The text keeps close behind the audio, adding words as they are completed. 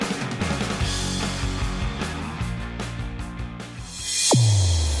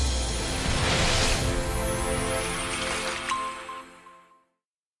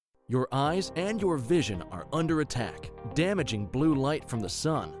Your eyes and your vision are under attack. Damaging blue light from the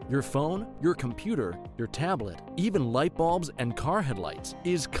sun, your phone, your computer, your tablet, even light bulbs and car headlights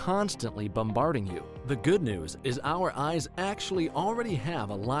is constantly bombarding you. The good news is our eyes actually already have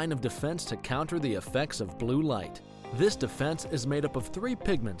a line of defense to counter the effects of blue light. This defense is made up of 3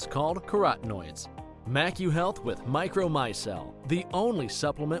 pigments called carotenoids. MacuHealth with Micromicelle, the only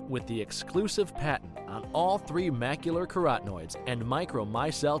supplement with the exclusive patent on all 3 macular carotenoids and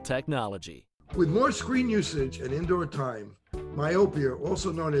Micromicelle technology. With more screen usage and indoor time, myopia,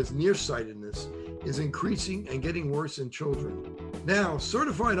 also known as nearsightedness, is increasing and getting worse in children. Now,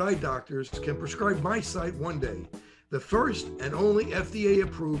 certified eye doctors can prescribe MiSight One Day, the first and only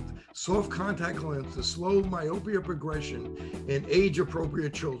FDA-approved soft contact lens to slow myopia progression in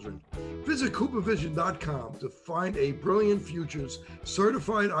age-appropriate children. Visit CooperVision.com to find a Brilliant Futures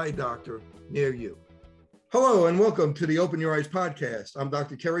certified eye doctor near you. Hello and welcome to the Open Your Eyes podcast. I'm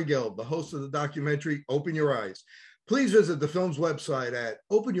Dr. Kerry Gelb, the host of the documentary Open Your Eyes. Please visit the film's website at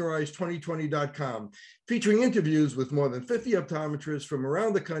openyoureyes2020.com, featuring interviews with more than 50 optometrists from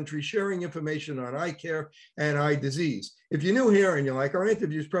around the country sharing information on eye care and eye disease. If you're new here and you like our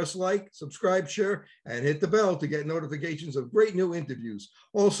interviews, press like, subscribe, share, and hit the bell to get notifications of great new interviews.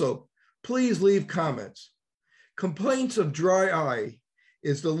 Also, please leave comments. Complaints of dry eye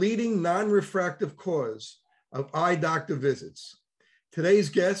is the leading non-refractive cause of eye doctor visits. Today's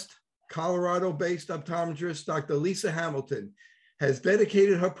guest, Colorado-based optometrist Dr. Lisa Hamilton, has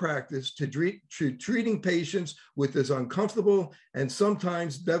dedicated her practice to treating patients with this uncomfortable and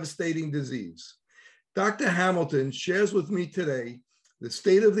sometimes devastating disease. Dr. Hamilton shares with me today the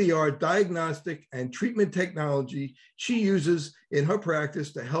state-of-the-art diagnostic and treatment technology she uses in her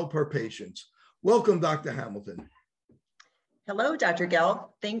practice to help her patients. Welcome, Dr. Hamilton. Hello, Dr. Gelb.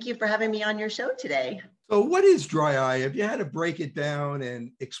 Thank you for having me on your show today. So what is dry eye? If you had to break it down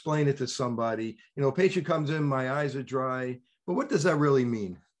and explain it to somebody, a patient comes in, my eyes are dry, but what does that really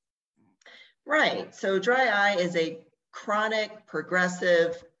mean? Right. So dry eye is a chronic,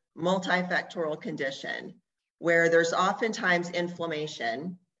 progressive, multifactorial condition where there's oftentimes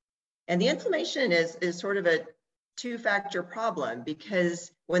inflammation. And the inflammation is sort of a 2-factor problem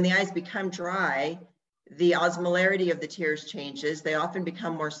because when the eyes become dry, the osmolarity of the tears changes. They often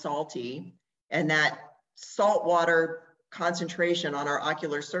become more salty, and that salt water concentration on our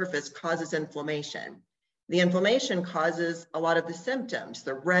ocular surface causes inflammation. The inflammation causes a lot of the symptoms,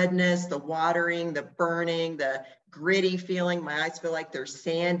 the redness, the watering, the burning, the gritty feeling. My eyes feel like there's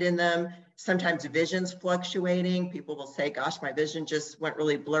sand in them. Sometimes vision's fluctuating. People will say, gosh, my vision just went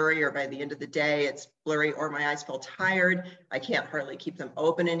really blurry, or by the end of the day, it's blurry, or my eyes feel tired. I can't hardly keep them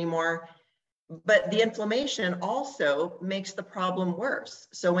open anymore. But the inflammation also makes the problem worse.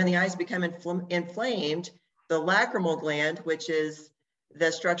 So when the eyes become inflamed, the lacrimal gland, which is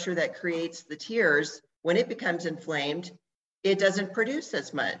the structure that creates the tears, when it becomes inflamed, it doesn't produce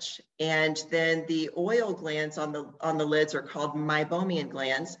as much. And then the oil glands on the lids are called meibomian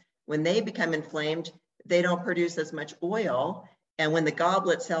glands. When they become inflamed, they don't produce as much oil. And when the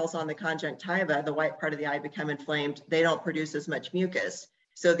goblet cells on the conjunctiva, the white part of the eye, become inflamed, they don't produce as much mucus.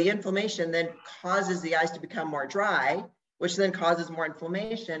 So the inflammation then causes the eyes to become more dry, which then causes more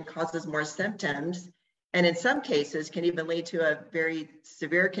inflammation, causes more symptoms, and in some cases can even lead to a very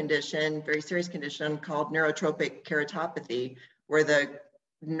severe condition, very serious condition called neurotropic keratopathy, where the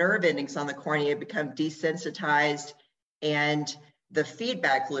nerve endings on the cornea become desensitized, and the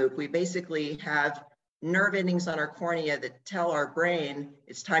feedback loop, we basically have nerve endings on our cornea that tell our brain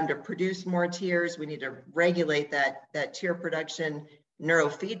it's time to produce more tears. We need to regulate that tear production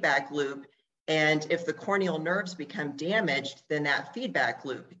neurofeedback loop. And if the corneal nerves become damaged, then that feedback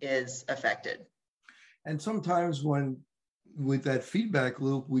loop is affected. And sometimes with that feedback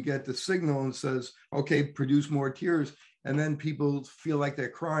loop, we get the signal and says, okay, produce more tears. And then people feel like they're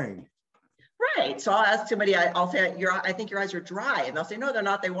crying. Right. So I'll ask somebody, I'll say, I think your eyes are dry. And they'll say, no, they're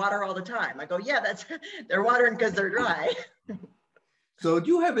not. They water all the time. I go, yeah, they're watering because they're dry. So do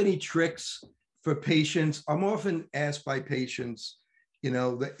you have any tricks for patients? I'm often asked by patients,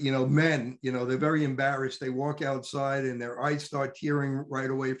 men, they're very embarrassed. They walk outside and their eyes start tearing right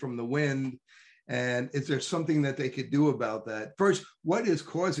away from the wind. And is there something that they could do about that? First, what is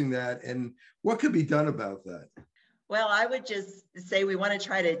causing that and what could be done about that? Well, I would just say we want to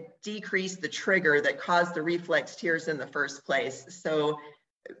try to decrease the trigger that caused the reflex tears in the first place. So,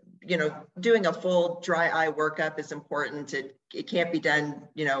 doing a full dry eye workup is important. It can't be done,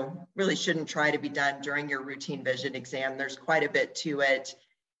 really shouldn't try to be done during your routine vision exam. There's quite a bit to it.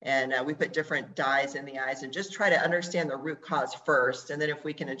 And we put different dyes in the eyes and just try to understand the root cause first. And then if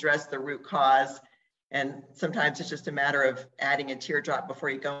we can address the root cause, And sometimes it's just a matter of adding a teardrop before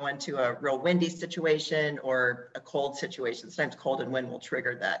you go into a real windy situation or a cold situation. Sometimes cold and wind will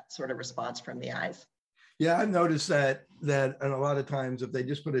trigger that sort of response from the eyes. Yeah, I've noticed that and a lot of times if they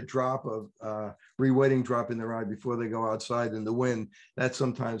just put a drop of rewetting drop in their eye before they go outside in the wind, that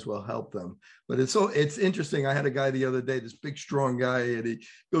sometimes will help them. But it's interesting. I had a guy the other day, this big strong guy, and he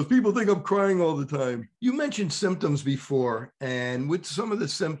goes, "People think I'm crying all the time." You mentioned symptoms before, and with some of the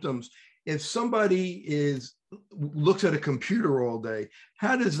symptoms, if somebody looks at a computer all day,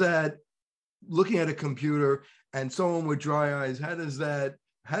 how does that, looking at a computer and someone with dry eyes, how does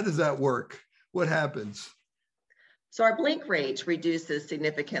that work? What happens? So our blink rate reduces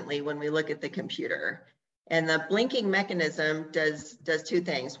significantly when we look at the computer. And the blinking mechanism does two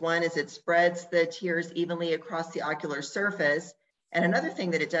things. One is it spreads the tears evenly across the ocular surface. And another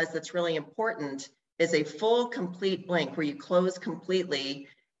thing that it does that's really important is a full complete blink where you close completely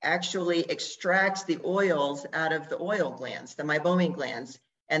actually extracts the oils out of the oil glands, the meibomian glands.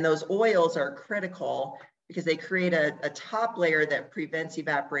 And those oils are critical because they create a top layer that prevents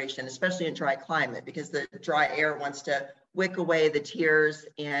evaporation, especially in dry climate, because the dry air wants to wick away the tears.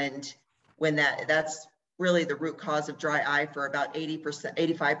 And when that's really the root cause of dry eye for about 80%,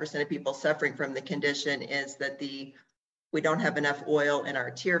 85% of people suffering from the condition, is that we don't have enough oil in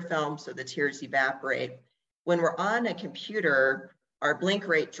our tear film, so the tears evaporate. When we're on a computer, our blink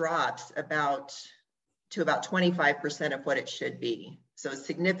rate drops to about 25% of what it should be. So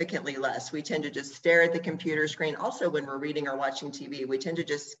significantly less. We tend to just stare at the computer screen. Also, when we're reading or watching TV, we tend to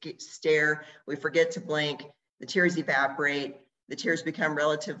just stare. We forget to blink. The tears evaporate. The tears become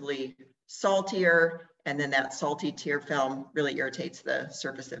relatively saltier. And then that salty tear film really irritates the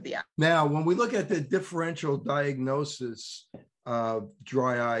surface of the eye. Now, when we look at the differential diagnosis of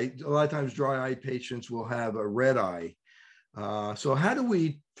dry eye, a lot of times dry eye patients will have a red eye. So how do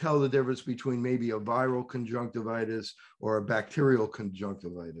we tell the difference between maybe a viral conjunctivitis or a bacterial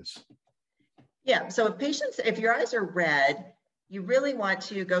conjunctivitis? Yeah, so if your eyes are red, you really want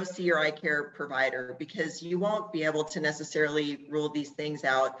to go see your eye care provider, because you won't be able to necessarily rule these things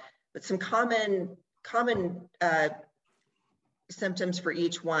out. But some common symptoms for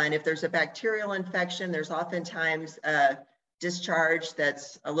each one: if there's a bacterial infection, there's oftentimes a discharge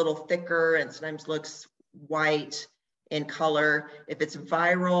that's a little thicker and sometimes looks white in color. If it's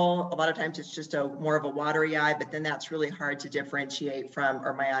viral, a lot of times it's just more of a watery eye, but then that's really hard to differentiate from,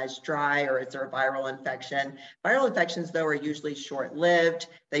 are my eyes dry or is there a viral infection? Viral infections, though, are usually short-lived.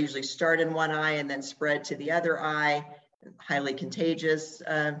 They usually start in one eye and then spread to the other eye, highly contagious,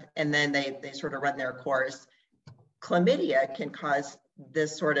 and then they sort of run their course. Chlamydia can cause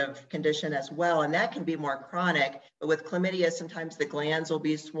this sort of condition as well, and that can be more chronic. But with chlamydia, sometimes the glands will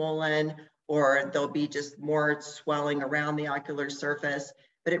be swollen, or there'll be just more swelling around the ocular surface.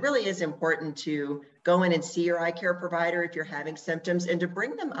 But it really is important to go in and see your eye care provider if you're having symptoms, and to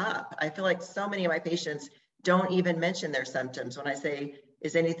bring them up. I feel like so many of my patients don't even mention their symptoms. When I say,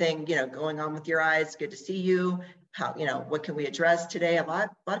 is anything going on with your eyes? Good to see you. How, what can we address today? A lot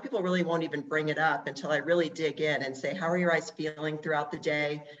of people really won't even bring it up until I really dig in and say, how are your eyes feeling throughout the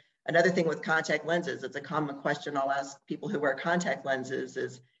day? Another thing with contact lenses, it's a common question I'll ask people who wear contact lenses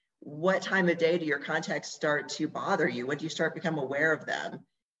is, what time of day do your contacts start to bother you? When do you start to become aware of them?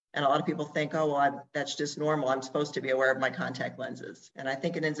 And a lot of people think, oh, well, that's just normal. I'm supposed to be aware of my contact lenses. And I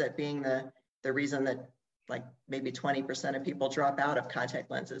think it ends up being the reason that like maybe 20% of people drop out of contact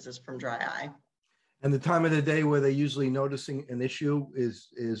lenses is from dry eye. And the time of the day where they're usually noticing an issue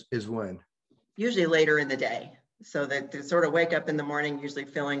is when? Usually later in the day. So that they sort of wake up in the morning, usually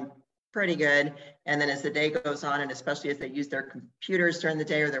feeling pretty good. And then as the day goes on, and especially as they use their computers during the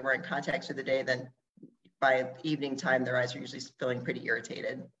day or they're wearing contacts through the day, then by evening time, their eyes are usually feeling pretty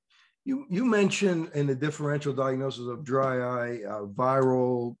irritated. You mentioned in the differential diagnosis of dry eye,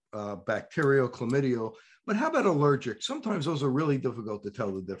 viral, bacterial, chlamydial, but how about allergic? Sometimes those are really difficult to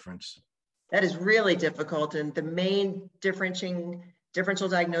tell the difference. That is really difficult. And the main differential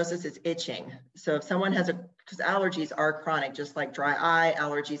diagnosis is itching. So if someone has because allergies are chronic, just like dry eye,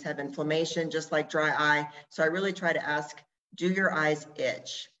 allergies have inflammation, just like dry eye. So I really try to ask, do your eyes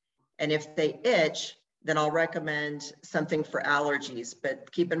itch? And if they itch, then I'll recommend something for allergies.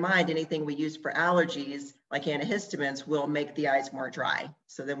 But keep in mind, anything we use for allergies, like antihistamines, will make the eyes more dry.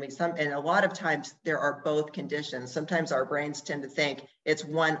 So then and a lot of times there are both conditions. Sometimes our brains tend to think it's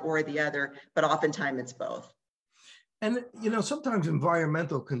one or the other, but oftentimes it's both. And, sometimes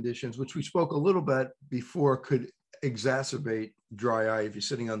environmental conditions, which we spoke a little bit before, could exacerbate dry eye if you're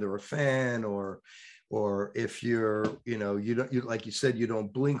sitting under a fan or if you're, like you said, you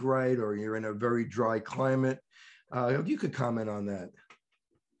don't blink right, or you're in a very dry climate. If you could comment on that.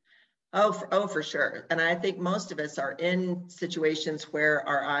 For sure. And I think most of us are in situations where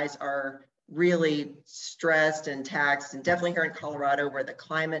our eyes are really stressed and taxed, and definitely here in Colorado where the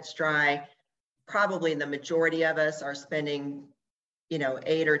climate's dry, probably the majority of us are spending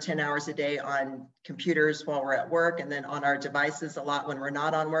 8 or 10 hours a day on computers while we're at work, and then on our devices a lot when we're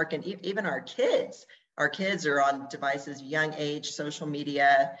not on work. And even our kids are on devices, young age, social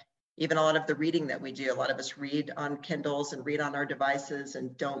media, even a lot of the reading that we do. A lot of us read on Kindles and read on our devices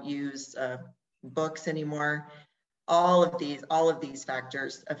and don't use books anymore. All of these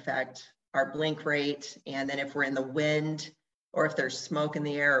factors affect our blink rate. And then if we're in the wind, or if there's smoke in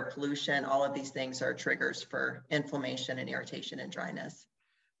the air or pollution, all of these things are triggers for inflammation and irritation and dryness.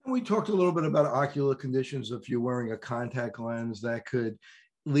 And we talked a little bit about ocular conditions. If you're wearing a contact lens, that could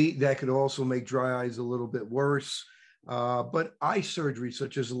also make dry eyes a little bit worse. But eye surgery,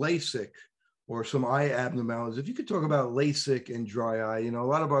 such as LASIK or some eye abnormalities, if you could talk about LASIK and dry eye. A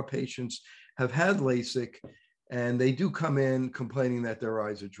lot of our patients have had LASIK, and they do come in complaining that their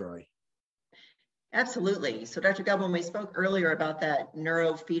eyes are dry. Absolutely. So Dr. Gelman, we spoke earlier about that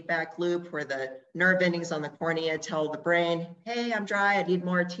neurofeedback loop where the nerve endings on the cornea tell the brain, hey, I'm dry, I need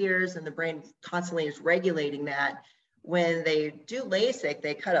more tears. And the brain constantly is regulating that. When they do LASIK,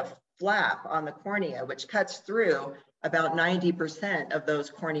 they cut a flap on the cornea, which cuts through about 90% of those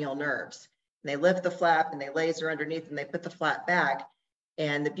corneal nerves. And they lift the flap and they laser underneath and they put the flap back.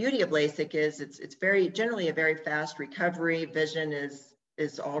 And the beauty of LASIK is it's generally a very fast recovery. Vision is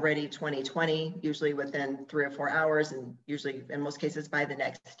already 20/20, usually within 3 or 4 hours, and usually in most cases by the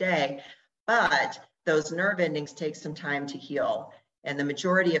next day. But those nerve endings take some time to heal. And the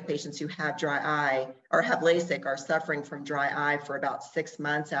majority of patients who have dry eye or have LASIK are suffering from dry eye for about 6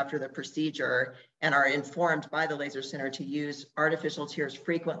 months after the procedure, and are informed by the laser center to use artificial tears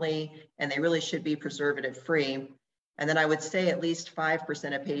frequently, and they really should be preservative free. And then I would say at least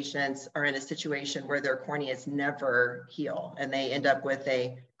 5% of patients are in a situation where their corneas never heal, and they end up with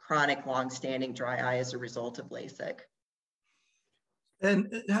a chronic long-standing dry eye as a result of LASIK.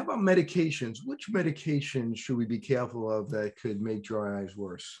 And how about medications? Which medications should we be careful of that could make dry eyes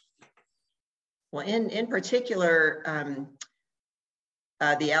worse? Well, in particular,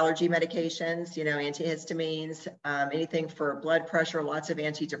 the allergy medications, antihistamines, anything for blood pressure, lots of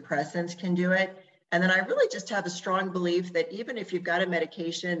antidepressants can do it. And then I really just have a strong belief that even if you've got a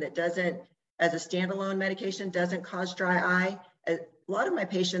medication that doesn't, as a standalone medication, doesn't cause dry eye, a lot of my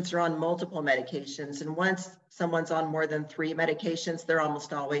patients are on multiple medications. And once someone's on more than 3 medications, they're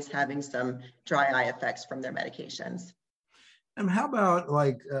almost always having some dry eye effects from their medications. And how about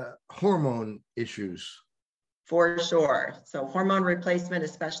hormone issues? For sure. So hormone replacement,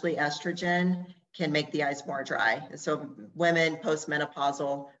 especially estrogen, can make the eyes more dry. And so women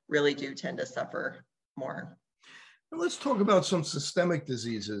postmenopausal really do tend to suffer more. Let's talk about some systemic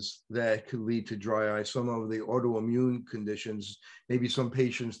diseases that could lead to dry eye, some of the autoimmune conditions, maybe some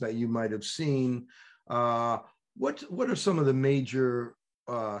patients that you might have seen. What are some of the major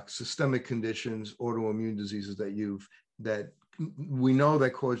systemic conditions, autoimmune diseases that we know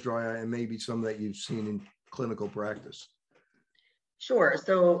that cause dry eye, and maybe some that you've seen in clinical practice? Sure.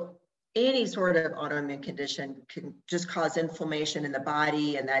 So any sort of autoimmune condition can just cause inflammation in the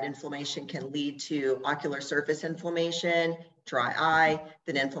body, and that inflammation can lead to ocular surface inflammation, dry eye,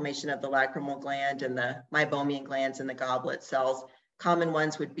 then inflammation of the lacrimal gland and the meibomian glands in the goblet cells. Common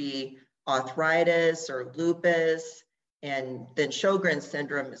ones would be arthritis or lupus, and then Sjogren's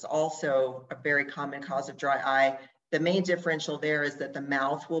syndrome is also a very common cause of dry eye. The main differential there is that the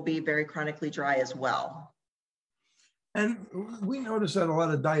mouth will be very chronically dry as well. And we notice that a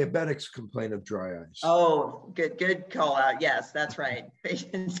lot of diabetics complain of dry eyes. Oh, good call out. Yes, that's right.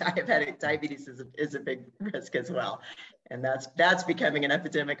 Diabetes is a big risk as well. And that's becoming an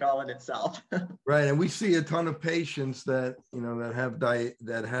epidemic all in itself. Right. And we see a ton of patients that,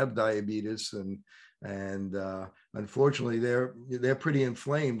 that have diabetes, and unfortunately they're pretty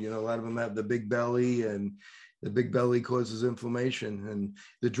inflamed. A lot of them have the big belly, and the big belly causes inflammation, and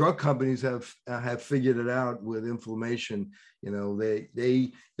the drug companies have figured it out with inflammation.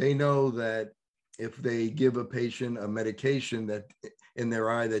 They know that if they give a patient a medication that in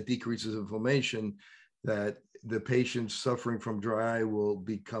their eye that decreases inflammation, that the patient suffering from dry eye will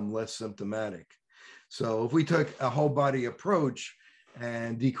become less symptomatic. So if we took a whole body approach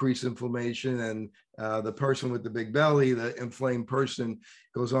and decrease inflammation, and the person with the big belly, the inflamed person,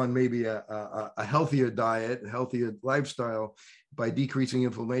 goes on maybe a healthier diet, a healthier lifestyle, by decreasing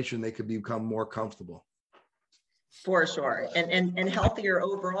inflammation, they could become more comfortable. For sure, and healthier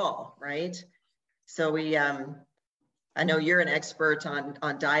overall, right? So I know you're an expert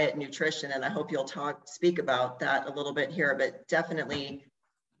on diet and nutrition, and I hope you'll speak about that a little bit here, but definitely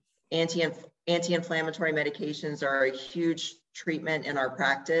Anti-inflammatory medications are a huge treatment in our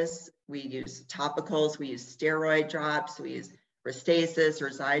practice. We use topicals, we use steroid drops, we use Restasis or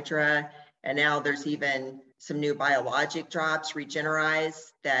Xiidra, and now there's even some new biologic drops,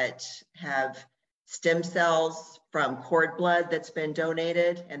 Regenerize, that have stem cells from cord blood that's been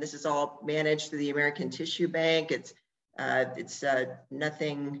donated, and this is all managed through the American Tissue Bank. It's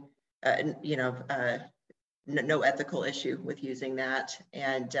nothing, no ethical issue with using that,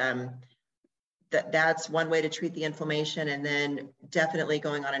 and that's one way to treat the inflammation. And then definitely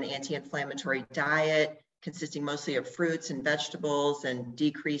going on an anti-inflammatory diet consisting mostly of fruits and vegetables and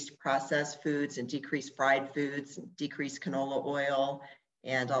decreased processed foods and decreased fried foods and decreased canola oil.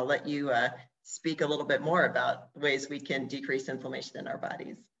 And I'll let you speak a little bit more about ways we can decrease inflammation in our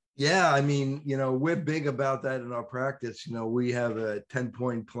bodies. Yeah, I mean, we're big about that in our practice. We have a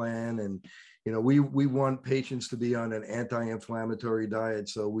 10-point plan, and we want patients to be on an anti-inflammatory diet.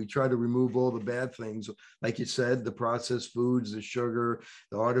 So we try to remove all the bad things, like you said, the processed foods, the sugar,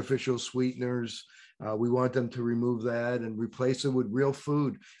 the artificial sweeteners. We want them to remove that and replace it with real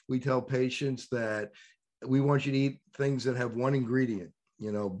food. We tell patients that we want you to eat things that have one ingredient,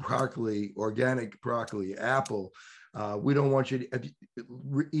 broccoli, organic broccoli, apple. We don't want you to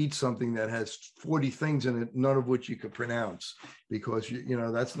eat something that has 40 things in it, none of which you could pronounce, because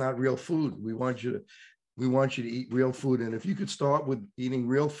that's not real food. We want you to eat real food. And if you could start with eating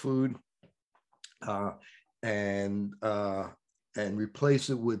real food and replace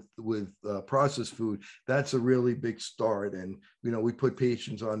it with processed food, that's a really big start. And we put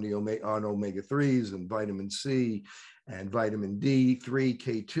patients on omega-3s and vitamin C and vitamin D3,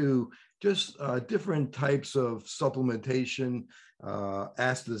 K2, just different types of supplementation,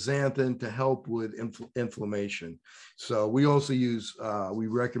 astaxanthin to help with inflammation. So we also use, we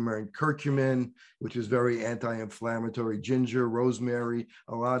recommend curcumin, which is very anti-inflammatory, ginger, rosemary,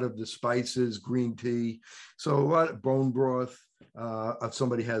 a lot of the spices, green tea. So a lot of bone broth. If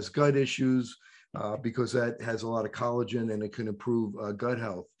somebody has gut issues, because that has a lot of collagen and it can improve gut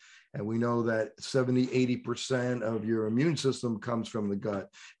health. And we know that 70–80% of your immune system comes from the gut.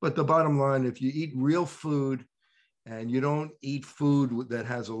 But the bottom line, if you eat real food and you don't eat food that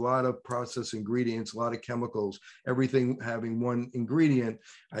has a lot of processed ingredients, a lot of chemicals, everything having one ingredient,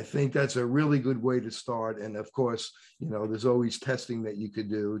 I think that's a really good way to start. And of course, there's always testing that you could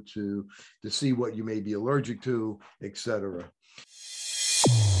do to see what you may be allergic to, et cetera.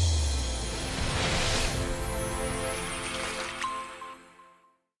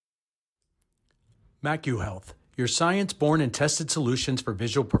 MacuHealth, your science-born and tested solutions for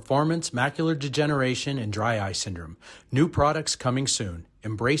visual performance, macular degeneration, and dry eye syndrome. New products coming soon.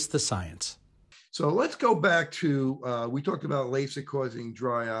 Embrace the science. So let's go back to, we talked about LASIK causing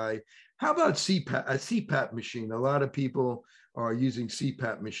dry eye. How about CPAP, a CPAP machine? A lot of people are using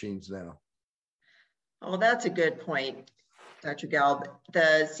CPAP machines now. Oh, that's a good point, Dr. Gelb.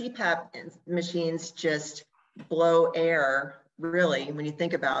 The CPAP machines just blow air, really, when you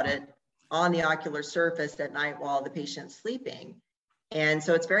think about it, on the ocular surface at night while the patient's sleeping. And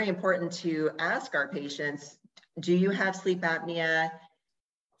so it's very important to ask our patients, do you have sleep apnea?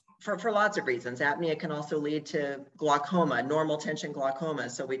 For lots of reasons. Apnea can also lead to glaucoma, normal tension glaucoma.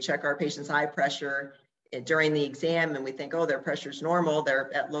 So we check our patient's eye pressure during the exam and we think, oh, their pressure's normal,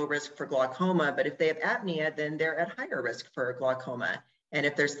 they're at low risk for glaucoma. But if they have apnea, then they're at higher risk for glaucoma. And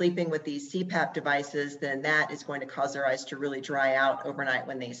if they're sleeping with these CPAP devices, then that is going to cause their eyes to really dry out overnight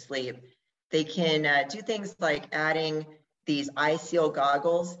when they sleep. They can do things like adding these eye seal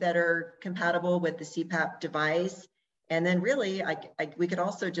goggles that are compatible with the CPAP device. And then really, we could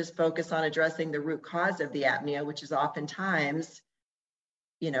also just focus on addressing the root cause of the apnea, which is oftentimes,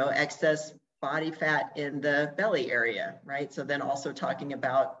 excess body fat in the belly area, right? So then also talking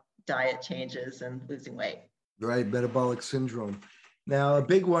about diet changes and losing weight. Right, metabolic syndrome. Now, a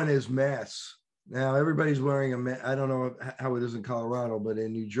big one is masks. Now, everybody's wearing a mask. I don't know how it is in Colorado, but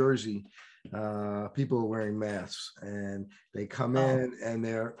in New Jersey, people are wearing masks and they come in and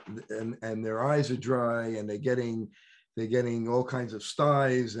their eyes are dry and they're getting all kinds of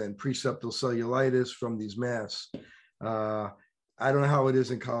styes and preseptal cellulitis from these masks. I don't know how it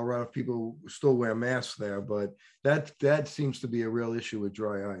is in Colorado if people still wear masks there, but that seems to be a real issue with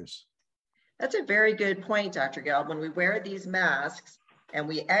dry eyes. That's a very good point, Dr. Gelb. When we wear these masks and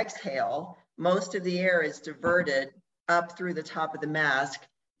we exhale, most of the air is diverted up through the top of the mask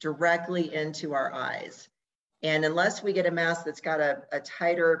directly into our eyes. And unless we get a mask that's got a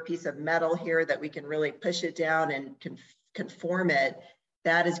tighter piece of metal here that we can really push it down and conform it,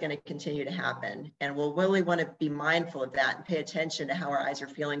 that is going to continue to happen. And we'll really want to be mindful of that and pay attention to how our eyes are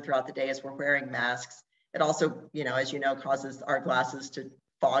feeling throughout the day as we're wearing masks. It also, as you know, causes our glasses to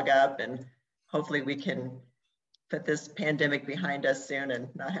fog up, and hopefully we can put this pandemic behind us soon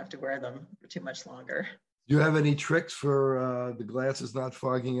and not have to wear them for too much longer. Do you have any tricks for the glasses not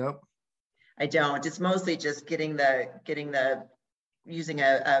fogging up? I don't. It's mostly just using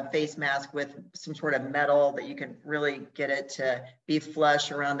a face mask with some sort of metal that you can really get it to be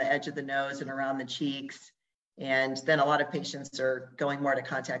flush around the edge of the nose and around the cheeks. And then a lot of patients are going more to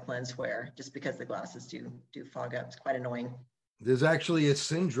contact lens wear just because the glasses do fog up. It's quite annoying. There's actually a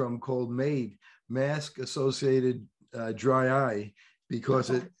syndrome called MAID, mask associated dry eye,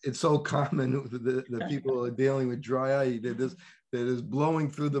 because it's so common. The people are dealing with dry eye that is blowing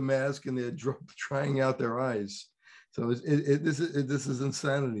through the mask and they're trying out their eyes. So this is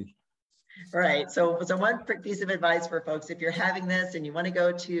insanity. Right. So one piece of advice for folks: if you're having this and you want to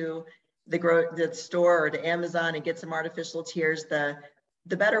go to the store or to Amazon and get some artificial tears, the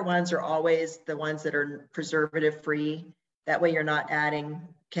better ones are always the ones that are preservative free. That way you're not adding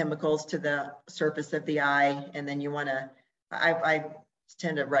chemicals to the surface of the eye. And then you want to, I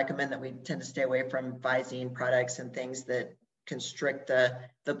tend to recommend that we tend to stay away from Visine products and things that constrict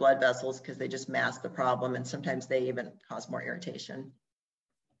the blood vessels, because they just mask the problem, and sometimes they even cause more irritation.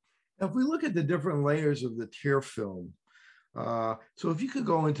 Now, if we look at the different layers of the tear film, so if you could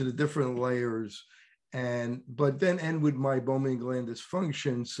go into the different layers but then end with meibomian gland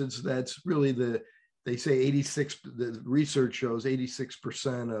dysfunction, since that's really they say 86, the research shows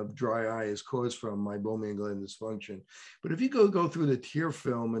 86% of dry eye is caused from meibomian gland dysfunction. But if you go through the tear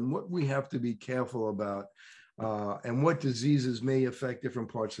film and what we have to be careful about, and what diseases may affect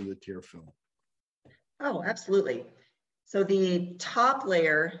different parts of the tear film. Oh, absolutely. So the top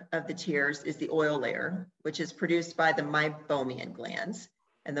layer of the tears is the oil layer, which is produced by the meibomian glands.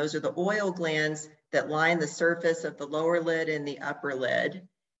 And those are the oil glands that line the surface of the lower lid and the upper lid.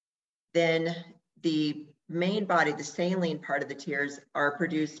 Then the main body, the saline part of the tears, are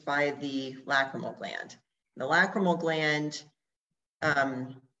produced by the lacrimal gland. The lacrimal gland,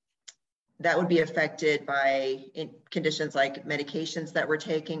 that would be affected by conditions like medications that we're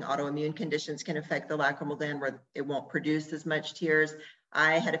taking. Autoimmune conditions can affect the lacrimal gland where it won't produce as much tears.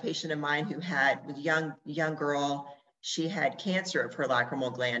 I had a patient of mine who was a young girl. She had cancer of her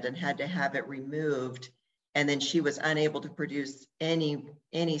lacrimal gland and had to have it removed. And then she was unable to produce any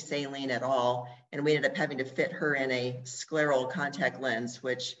saline at all. And we ended up having to fit her in a scleral contact lens,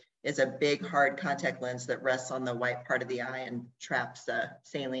 which is a big hard contact lens that rests on the white part of the eye and traps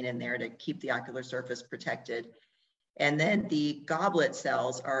saline in there to keep the ocular surface protected. And then the goblet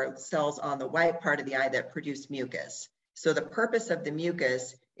cells are cells on the white part of the eye that produce mucus. So the purpose of the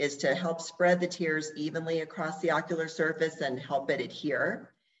mucus is to help spread the tears evenly across the ocular surface and help it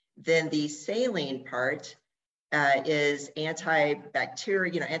adhere. Then the saline part is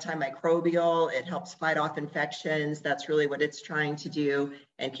antibacterial, antimicrobial. It helps fight off infections. That's really what it's trying to do,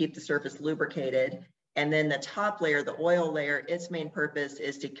 and keep the surface lubricated. And then the top layer, the oil layer, its main purpose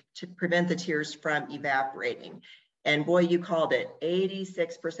is to prevent the tears from evaporating. And boy, you called it,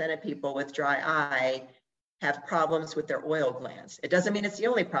 86% of people with dry eye have problems with their oil glands. It doesn't mean it's the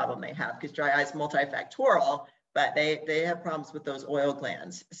only problem they have, because dry eye is multifactorial, but they have problems with those oil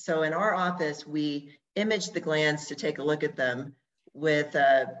glands. So in our office, we image the glands to take a look at them with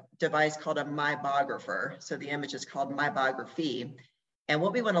a device called a meibographer. So the image is called meibography. And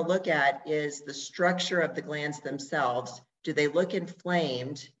what we want to look at is the structure of the glands themselves. Do they look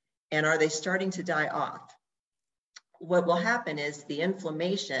inflamed, and are they starting to die off? What will happen is the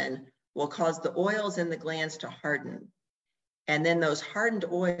inflammation will cause the oils in the glands to harden. And then those hardened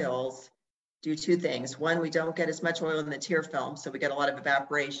oils do two things. One, we don't get as much oil in the tear film, so we get a lot of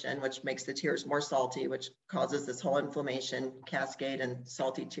evaporation, which makes the tears more salty, which causes this whole inflammation cascade and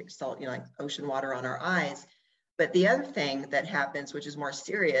salty salt, like ocean water on our eyes. But the other thing that happens, which is more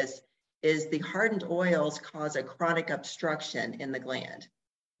serious, is the hardened oils cause a chronic obstruction in the gland,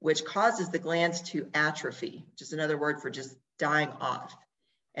 which causes the glands to atrophy, which is another word for just dying off.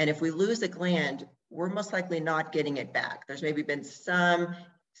 And if we lose a gland, we're most likely not getting it back. There's maybe been some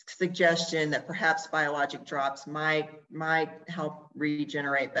suggestion that perhaps biologic drops might help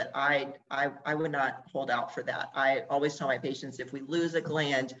regenerate, but I would not hold out for that. I always tell my patients, if we lose a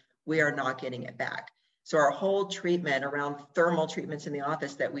gland, we are not getting it back. So our whole treatment around thermal treatments in the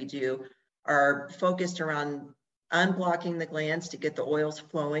office that we do are focused around unblocking the glands to get the oils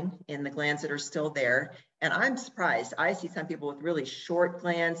flowing in the glands that are still there. And I'm surprised. I see some people with really short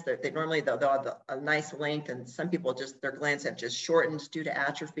glands that they'll have a nice length, and some people their glands have just shortened due to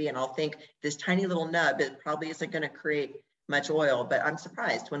atrophy. And I'll think this tiny little nub, it probably isn't going to create much oil, but I'm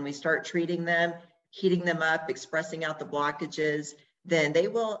surprised when we start treating them, heating them up, expressing out the blockages, then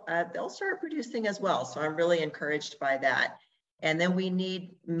they'll start producing as well. So I'm really encouraged by that. And then we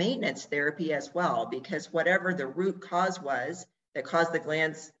need maintenance therapy as well, because whatever the root cause was that caused the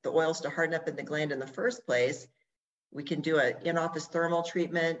glands, the oils to harden up in the gland in the first place, we can do an in-office thermal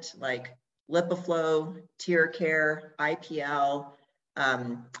treatment like LipiFlow, tear care, IPL,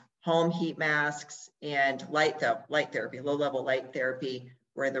 home heat masks, and light therapy, low-level light therapy,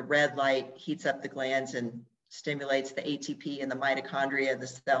 where the red light heats up the glands and stimulates the ATP in the mitochondria of the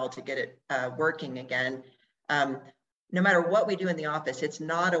cell to get it working again. No matter what we do in the office, it's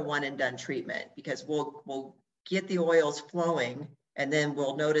not a one and done treatment, because we'll get the oils flowing, and then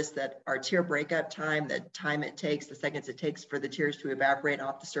we'll notice that our tear breakup time, the time it takes, the seconds it takes for the tears to evaporate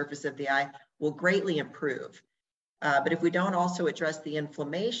off the surface of the eye, will greatly improve. But if we don't also address the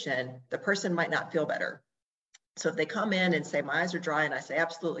inflammation, the person might not feel better. So if they come in and say, my eyes are dry, and I say,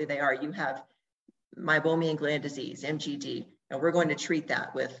 absolutely they are, you have meibomian gland disease, MGD, and we're going to treat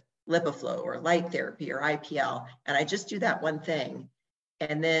that with LipiFlow or light therapy or IPL. And I just do that one thing.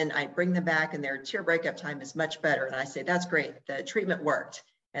 And then I bring them back and their tear breakup time is much better. And I say, that's great, the treatment worked.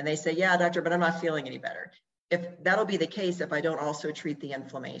 And they say, yeah, doctor, but I'm not feeling any better. If that'll be the case if I don't also treat the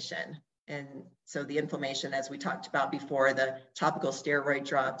inflammation. And so the inflammation, as we talked about before, the topical steroid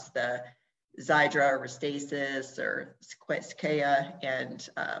drops, the Xiidra or Restasis or Sequoia, and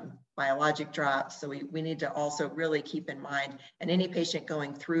biologic drops. So we need to also really keep in mind, and any patient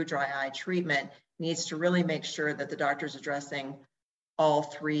going through dry eye treatment needs to really make sure that the doctor's addressing all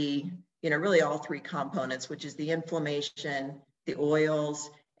three, really all three components, which is the inflammation, the oils,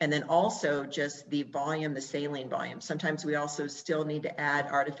 and then also just the volume, the saline volume. Sometimes we also still need to add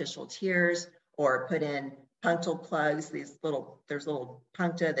artificial tears or put in punctal plugs, there's little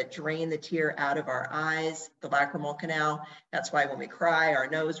puncta that drain the tear out of our eyes, the lacrimal canal. That's why when we cry, our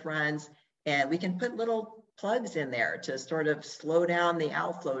nose runs, and we can put little plugs in there to sort of slow down the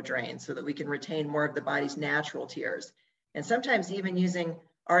outflow drain so that we can retain more of the body's natural tears. And sometimes even using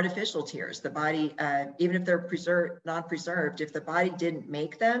artificial tears, the body, even if they're non-preserved, if the body didn't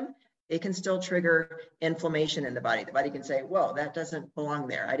make them, it can still trigger inflammation in the body. The body can say, whoa, that doesn't belong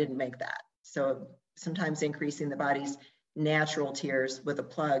there. I didn't make that. So sometimes increasing the body's natural tears with a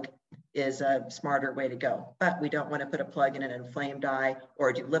plug is a smarter way to go. But we don't want to put a plug in an inflamed eye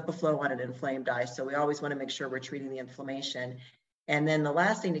or do LipiFlow on an inflamed eye. So we always want to make sure we're treating the inflammation. And then the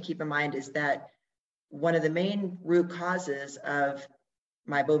last thing to keep in mind is that one of the main root causes of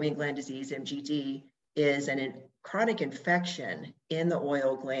meibomian gland disease, MGD, is a chronic infection in the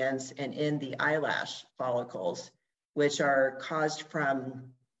oil glands and in the eyelash follicles, which are caused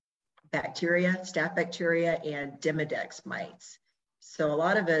from bacteria, staph bacteria, and Demodex mites. So a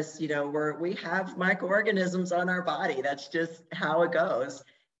lot of us, we have microorganisms on our body. That's just how it goes.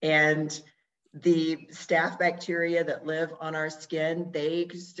 And the staph bacteria that live on our skin, they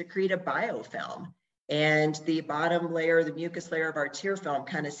secrete a biofilm. And the bottom layer, the mucus layer of our tear film,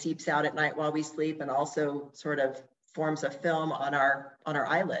 kind of seeps out at night while we sleep, and also sort of forms a film on our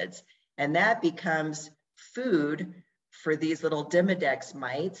eyelids. And that becomes food for these little Demodex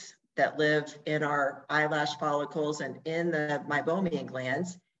mites that live in our eyelash follicles and in the meibomian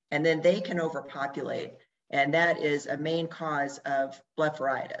glands, and then they can overpopulate. And that is a main cause of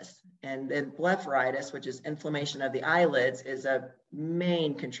blepharitis. And then blepharitis, which is inflammation of the eyelids, is a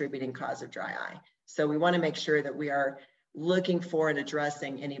main contributing cause of dry eye. So we want to make sure that we are looking for and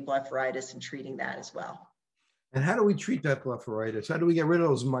addressing any blepharitis and treating that as well. And how do we treat that blepharitis? How do we get rid of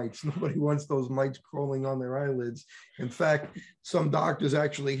those mites? Nobody wants those mites crawling on their eyelids. In fact, some doctors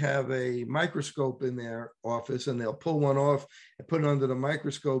actually have a microscope in their office, and they'll pull one off and put it under the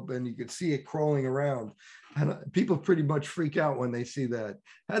microscope, and you can see it crawling around. And people pretty much freak out when they see that.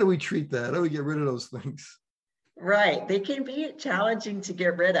 How do we treat that? How do we get rid of those things? Right. They can be challenging to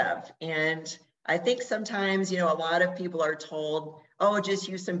get rid of. And I think sometimes, a lot of people are told, oh, just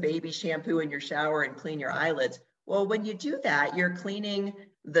use some baby shampoo in your shower and clean your eyelids. Well, when you do that, you're cleaning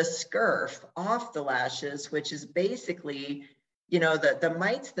the scurf off the lashes, which is basically, the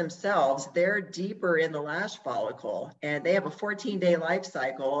mites themselves, they're deeper in the lash follicle, and they have a 14-day life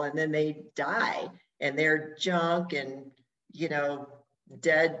cycle, and then they die, and they're junk and,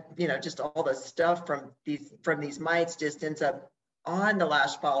 dead, just all the stuff from these mites just ends up on the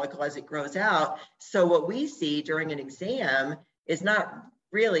lash follicle as it grows out. So what we see during an exam is not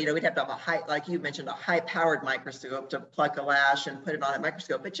really, we'd have to have a high, like you mentioned, a high-powered microscope to pluck a lash and put it on a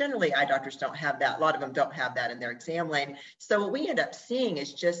microscope. But generally, eye doctors don't have that. A lot of them don't have that in their exam lane. So what we end up seeing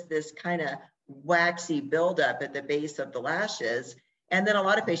is just this kind of waxy buildup at the base of the lashes. And then a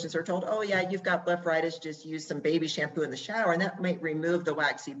lot of patients are told, oh yeah, you've got blepharitis, just use some baby shampoo in the shower, and that might remove the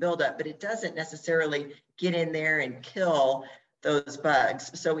waxy buildup, but it doesn't necessarily get in there and kill those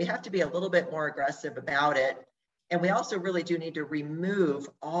bugs. So we have to be a little bit more aggressive about it. And we also really do need to remove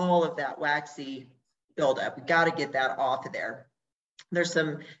all of that waxy buildup. We've got to get that off of there. There's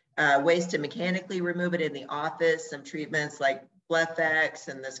some ways to mechanically remove it in the office, some treatments like BlephX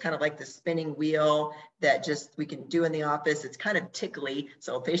and this kind of like the spinning wheel that just we can do in the office. It's kind of tickly,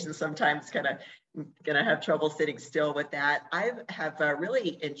 so patients sometimes kind of gonna have trouble sitting still with that. I have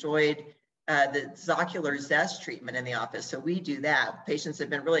really enjoyed the Zocular Zest treatment in the office. So we do that. Patients have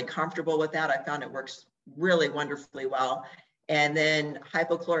been really comfortable with that. I found it works really wonderfully well. And then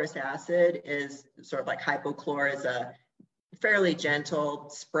hypochlorous acid is sort of like Hypochlor is a fairly gentle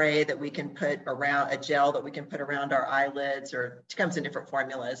spray that we can put around, a gel that we can put around our eyelids, or it comes in different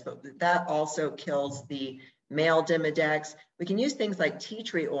formulas, but that also kills the male Demodex. We can use things like tea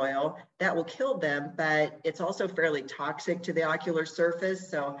tree oil that will kill them, but it's also fairly toxic to the ocular surface.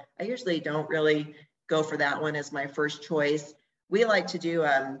 So I usually don't really go for that one as my first choice. We like to do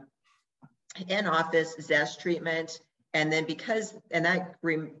in-office Zest treatment. And then that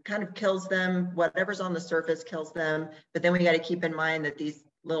kind of kills them, whatever's on the surface kills them. But then we got to keep in mind that these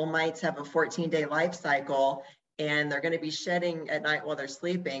little mites have a 14-day life cycle, and they're going to be shedding at night while they're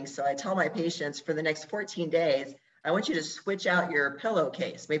sleeping. So I tell my patients for the next 14 days, I want you to switch out your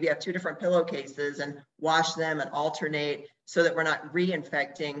pillowcase. Maybe have 2 different pillowcases and wash them and alternate so that we're not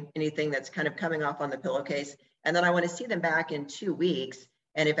reinfecting anything that's kind of coming off on the pillowcase. And then I want to see them back in 2 weeks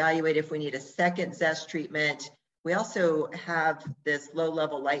and evaluate if we need a second Zest treatment. We also have this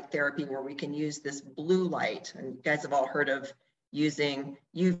low-level light therapy where we can use this blue light. And you guys have all heard of using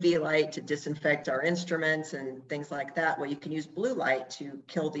UV light to disinfect our instruments and things like that. Well, you can use blue light to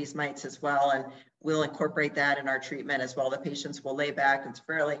kill these mites as well. And we'll incorporate that in our treatment as well. The patients will lay back. It's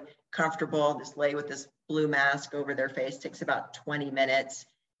fairly comfortable. Just lay with this blue mask over their face. It takes about 20 minutes.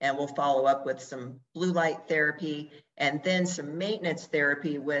 And we'll follow up with some blue light therapy and then some maintenance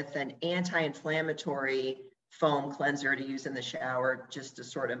therapy with an anti-inflammatory foam cleanser to use in the shower, just to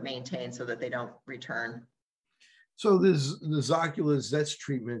sort of maintain so that they don't return. So there's the Zocular Zest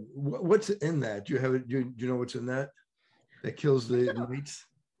treatment. What's in that? Do you have it? Do you know what's in that kills the mites?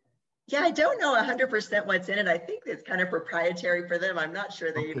 Yeah, I don't know 100% what's in it. I think it's kind of proprietary for them. I'm not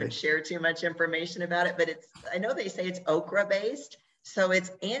sure they even share too much information about it, but I know they say it's okra based. So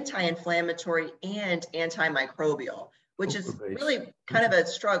it's anti-inflammatory and antimicrobial, which is really kind of a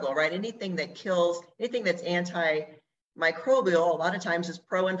struggle, right? Anything that kills, anything that's antimicrobial, a lot of times is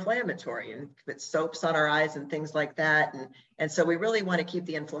pro-inflammatory, and put soaps on our eyes and things like that. And so we really want to keep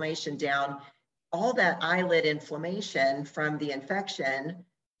the inflammation down. All that eyelid inflammation from the infection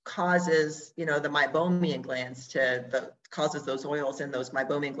causes, the meibomian glands causes those oils in those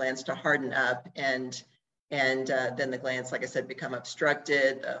meibomian glands to harden up, and then the glands, like I said, become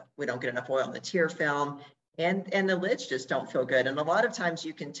obstructed. We don't get enough oil in the tear film, and the lids just don't feel good. And a lot of times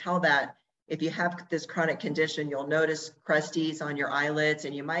you can tell that if you have this chronic condition, you'll notice crusties on your eyelids,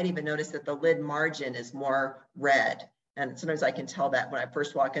 and you might even notice that the lid margin is more red. And sometimes I can tell that when I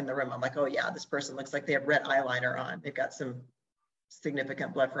first walk in the room. I'm like, oh yeah, this person looks like they have red eyeliner on. They've got some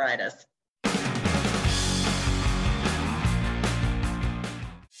significant blepharitis.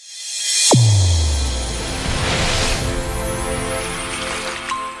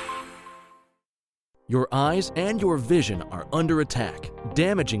 Your eyes and your vision are under attack.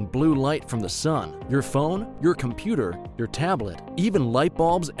 Damaging blue light from the sun, your phone, your computer, your tablet, even light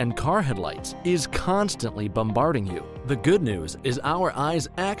bulbs and car headlights is constantly bombarding you. The good news is our eyes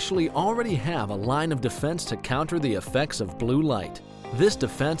actually already have a line of defense to counter the effects of blue light. This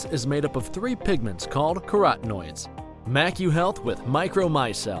defense is made up of 3 pigments called carotenoids. MacuHealth with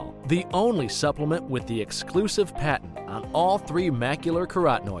Micromicelle, the only supplement with the exclusive patent on all 3 macular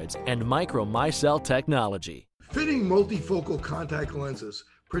carotenoids and Micromicelle technology. Fitting multifocal contact lenses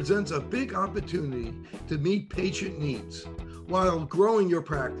presents a big opportunity to meet patient needs while growing your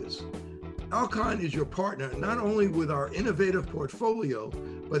practice. Alcon is your partner not only with our innovative portfolio,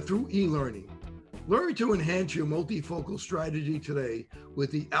 but through e-learning. Learn to enhance your multifocal strategy today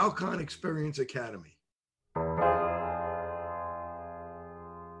with the Alcon Experience Academy.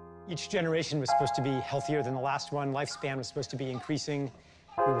 Each generation was supposed to be healthier than the last one. Lifespan was supposed to be increasing.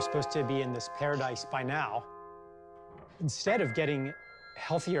 We were supposed to be in this paradise by now. Instead of getting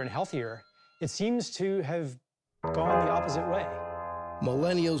healthier and healthier, it seems to have gone the opposite way.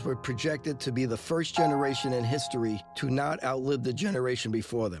 Millennials were projected to be the first generation in history to not outlive the generation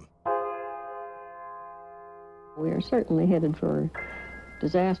before them. We are certainly headed for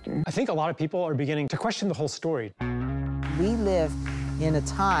disaster. I think a lot of people are beginning to question the whole story. We live in a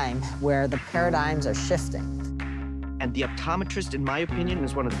time where the paradigms are shifting. And the optometrist, in my opinion,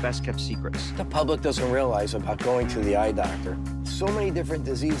 is one of the best kept secrets. The public doesn't realize about going to the eye doctor. So many different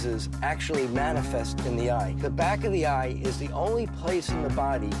diseases actually manifest in the eye. The back of the eye is the only place in the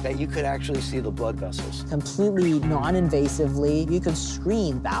body that you could actually see the blood vessels. Completely non-invasively, you could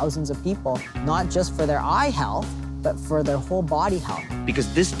screen thousands of people, not just for their eye health, but for their whole body health.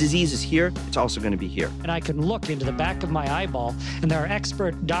 Because this disease is here, it's also going to be here. And I can look into the back of my eyeball, and there are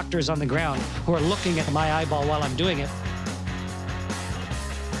expert doctors on the ground who are looking at my eyeball while I'm doing it.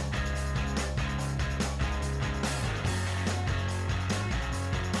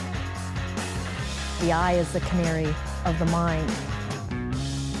 The eye is the canary of the mind.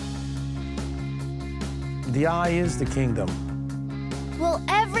 The eye is the kingdom. Will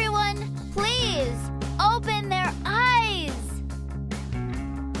everyone please open their eyes?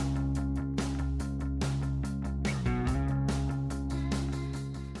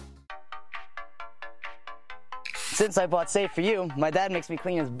 Since I bought Safe For You, my dad makes me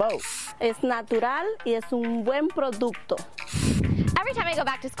clean his boat. Es natural y es un buen producto. Every time I go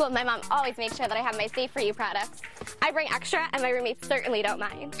back to school, my mom always makes sure that I have my Safe For You products. I bring extra, and my roommates certainly don't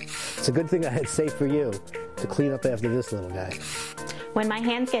mind. It's a good thing I had Safe For You to clean up after this little guy. When my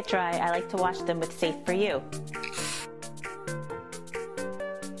hands get dry, I like to wash them with Safe For You.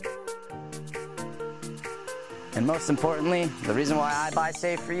 And most importantly, the reason why I buy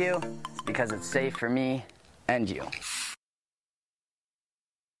Safe For You is because it's safe for me and you.